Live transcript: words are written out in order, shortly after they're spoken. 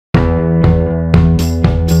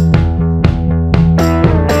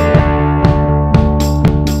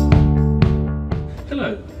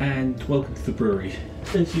welcome to the brewery.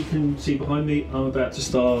 As you can see behind me, I'm about to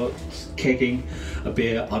start kegging a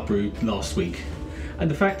beer I brewed last week.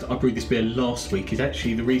 And the fact I brewed this beer last week is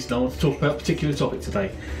actually the reason I want to talk about a particular topic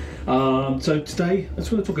today. So today I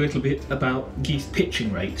just want to talk a little bit about yeast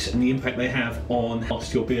pitching rates and the impact they have on how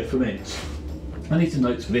fast your beer ferments. I need some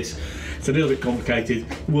notes for this. It's a little bit complicated.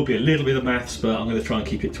 There will be a little bit of maths, but I'm going to try and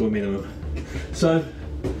keep it to a minimum. So,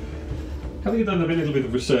 having done a little bit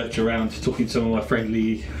of research around talking to some of my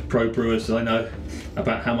friendly pro brewers that I know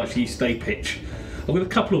about how much yeast they pitch, I've got a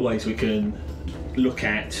couple of ways we can look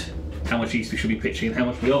at how much yeast we should be pitching and how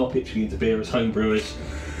much we are pitching into beer as home brewers.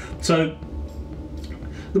 So,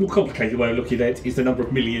 the more complicated way of looking at it is the number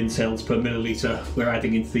of million cells per milliliter we're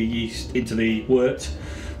adding into the yeast, into the wort.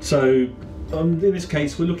 So, in this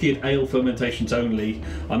case, we're looking at ale fermentations only.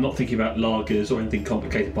 I'm not thinking about lagers or anything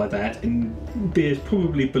complicated by that. And beer's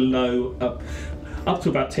probably below, up to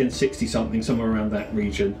about 1060 something, somewhere around that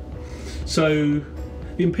region. So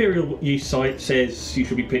the Imperial Yeast site says you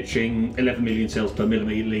should be pitching 11 million cells per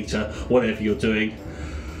milliliter, whatever you're doing.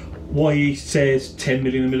 Y Yeast says 10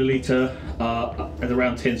 million a milliliter, at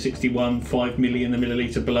around 1061, 5 million a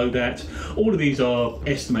milliliter below that. All of these are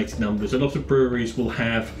estimated numbers. A lot of breweries will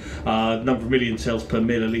have number of million cells per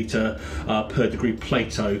milliliter per degree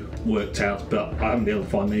Plato worked out, but I haven't been able to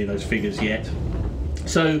find any of those figures yet.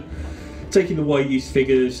 So, taking the Y Yeast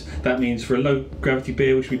figures, that means for a low gravity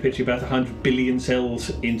beer we should be pitching about 100 billion cells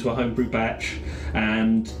into a homebrew batch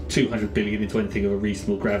and 200 billion into anything of a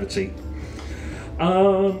reasonable gravity.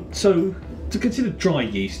 So to consider dry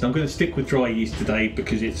yeast, I'm going to stick with dry yeast today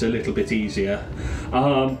because it's a little bit easier.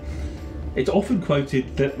 It's often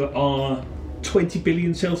quoted that there are 20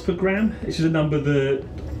 billion cells per gram. This is a number that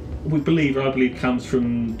I believe comes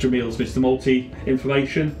from Jamil's Mr. Multi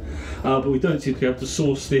information, but we don't seem to be able to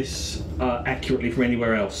source this accurately from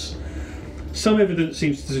anywhere else. Some evidence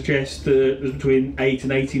seems to suggest that there's between 8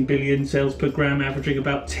 and 18 billion cells per gram, averaging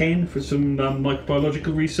about 10 for some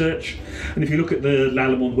microbiological research. And if you look at the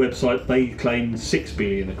Lalamon website, they claim 6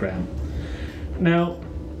 billion a gram. Now,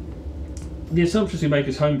 the assumptions we make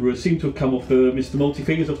as homebrewers seem to have come off the Mr. Multi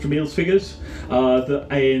figures, off Jamil's figures, that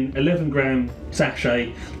an 11 gram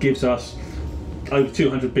sachet gives us over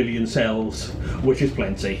 200 billion cells, which is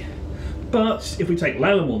plenty. But if we take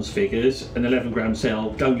Lalamon's figures, an 11 gram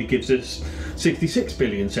cell only gives us 66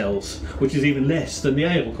 billion cells, which is even less than the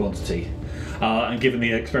ale quantity. And given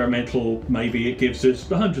the experimental, maybe it gives us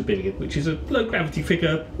 100 billion, which is a low gravity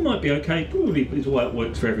figure, might be okay, probably is why it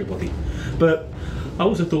works for everybody. But I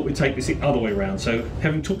also thought we'd take this the other way around. So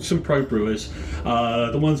having talked to some pro brewers,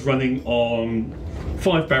 the ones running on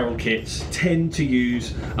 5-barrel kits tend to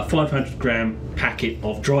use a 500 gram packet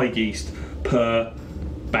of dry yeast per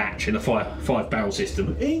batch in a 5-barrel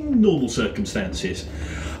system in normal circumstances,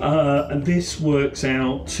 and this works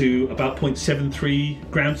out to about 0.73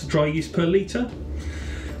 grams of dry yeast per litre.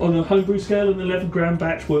 On a homebrew scale, an 11 gram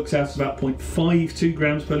batch works out to about 0.52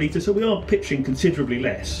 grams per litre, so we are pitching considerably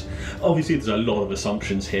less. Obviously there's a lot of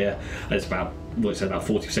assumptions here. It's about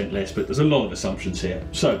 40% less, but there's a lot of assumptions here.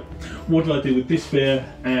 So what did I do with this beer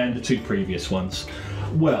and the two previous ones?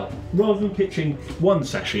 Well, rather than pitching one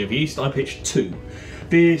sachet of yeast, I pitched two.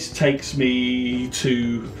 This takes me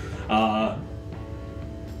to about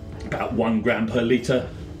 1 gram per litre.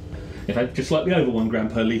 In fact, just slightly over 1 gram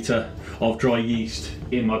per litre of dry yeast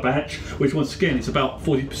in my batch, which once again is about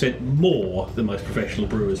 40% more than most professional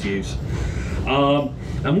brewers use.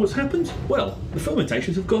 And what's happened? Well, the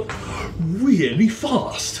fermentations have got really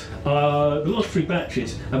fast. The last 3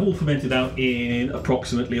 batches have all fermented out in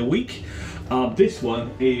approximately a week. This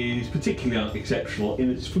one is particularly exceptional in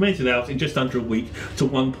that it's fermented out in just under a week to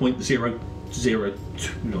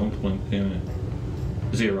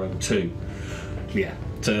 1.002. Yeah,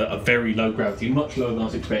 to a very low gravity, much lower than I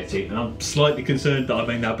was expecting, and I'm slightly concerned that I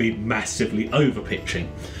may now be massively over pitching.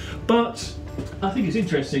 But I think it's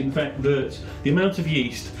interesting the fact that the amount of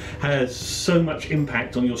yeast has so much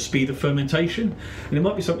impact on your speed of fermentation, and it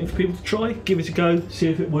might be something for people to try. Give it a go, see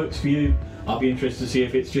if it works for you. I'll be interested to see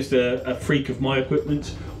if it's just a freak of my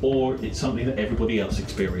equipment or it's something that everybody else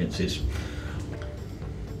experiences.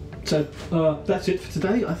 So that's it for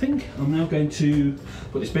today, I think. I'm now going to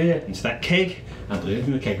put this beer into that keg and put it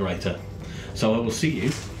in the kegerator. So I will see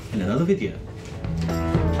you in another video.